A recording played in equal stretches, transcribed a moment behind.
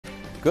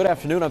Good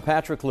afternoon, I'm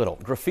Patrick Little.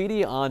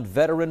 Graffiti on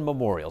veteran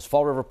memorials.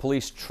 Fall River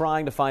Police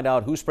trying to find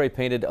out who spray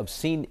painted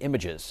obscene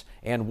images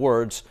and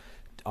words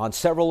on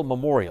several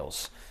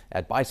memorials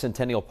at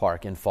Bicentennial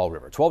Park in Fall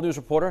River. 12 News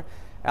reporter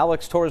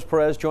Alex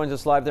Torres-Perez joins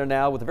us live there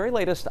now with the very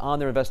latest on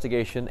their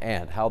investigation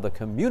and how the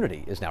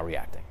community is now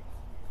reacting.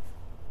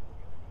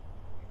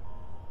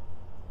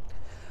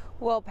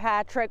 Well,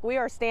 Patrick, we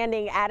are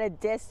standing at a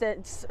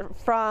distance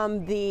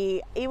from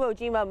the Iwo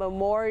Jima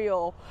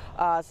Memorial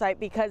site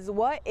because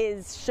what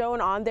is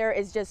shown on there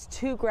is just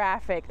too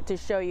graphic to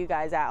show you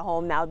guys at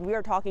home. Now, we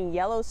are talking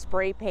yellow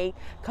spray paint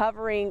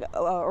covering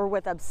or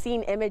with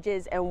obscene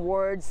images and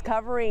words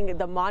covering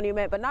the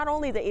monument, but not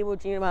only the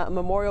Iwo Jima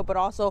Memorial, but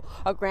also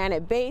a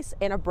granite base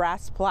and a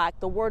brass plaque.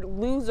 The word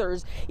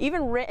losers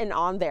even written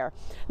on there.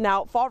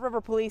 Now, Fall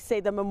River Police say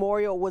the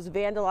memorial was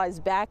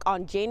vandalized back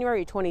on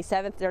January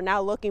 27th. They're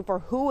now looking for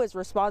who is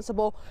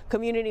responsible.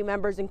 Community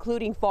members,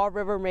 including Fall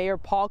River Mayor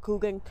Paul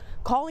Coogan,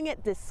 calling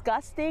it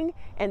disgusting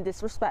and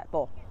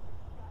disrespectful.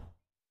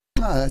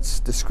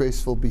 That's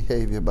disgraceful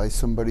behavior by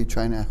somebody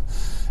trying to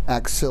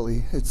act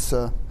silly. It's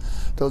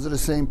those are the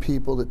same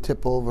people that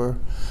tip over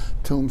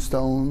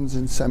tombstones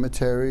and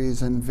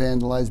cemeteries and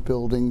vandalize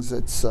buildings.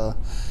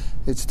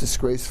 It's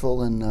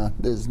disgraceful, and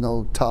there's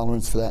no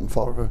tolerance for that in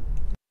Fall River.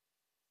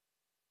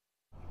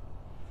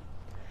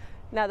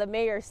 Now, the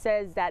mayor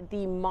says that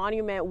the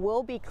monument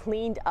will be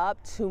cleaned up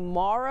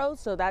tomorrow,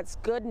 so that's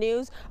good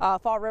news.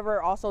 Fall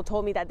River also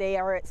told me that they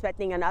are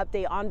expecting an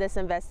update on this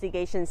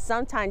investigation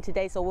sometime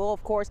today, so we'll,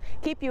 of course,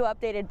 keep you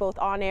updated both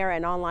on air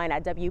and online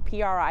at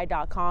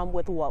WPRI.com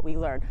with what we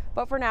learn.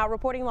 But for now,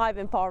 reporting live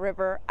in Fall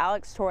River,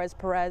 Alex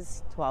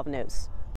Torres-Perez, 12 News.